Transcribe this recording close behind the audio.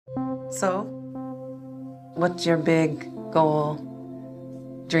So, what's your big goal,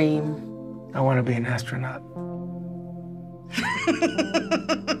 dream? I want to be an astronaut.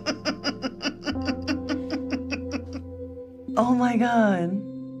 Oh my God.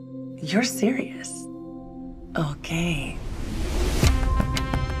 You're serious? Okay.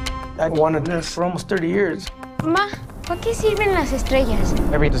 I wanted this for almost 30 years. Ma, ¿para qué sirven las estrellas?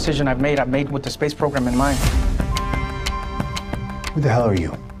 Every decision I've made with the space program in mind. Who the hell are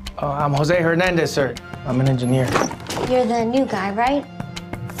you? I'm Jose Hernandez, sir. I'm an engineer. You're the new guy, right?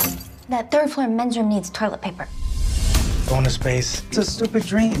 That third floor men's room needs toilet paper. Going to space, it's a stupid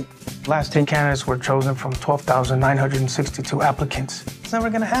dream. Last 10 candidates were chosen from 12,962 applicants. It's never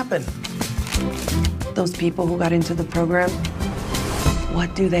gonna happen. Those people who got into the program,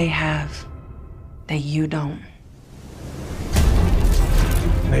 what do they have that you don't?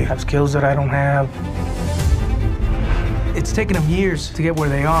 They have skills that I don't have. It's taken them years to get where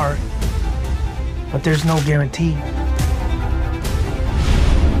they are, but there's no guarantee.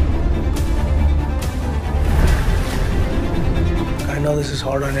 I know this is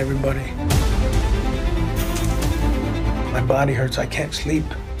hard on everybody. My body hurts, I can't sleep.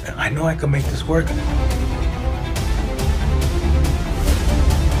 I know I can make this work.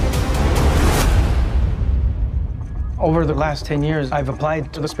 Over the last 10 years, I've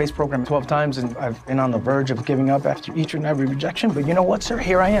applied to the space program 12 times, and I've been on the verge of giving up after each and every rejection. But you know what, sir?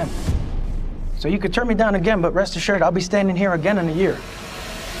 Here I am. So you could turn me down again, but rest assured, I'll be standing here again in a year.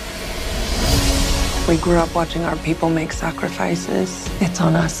 We grew up watching our people make sacrifices. It's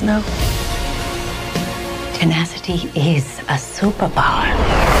on us now. Tenacity is a superpower.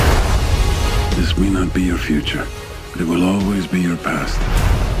 This may not be your future, but it will always be your past.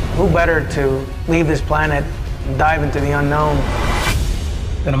 Who better to leave this planet and dive into the unknown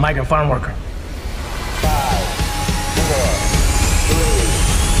than a migrant farm worker? 5, 4, 3,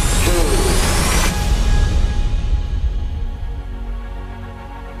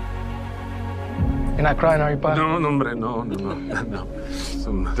 2. You're not crying, are you, Pa? No, hombre, no.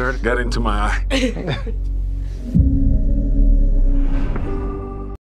 Some dirt got into my eye.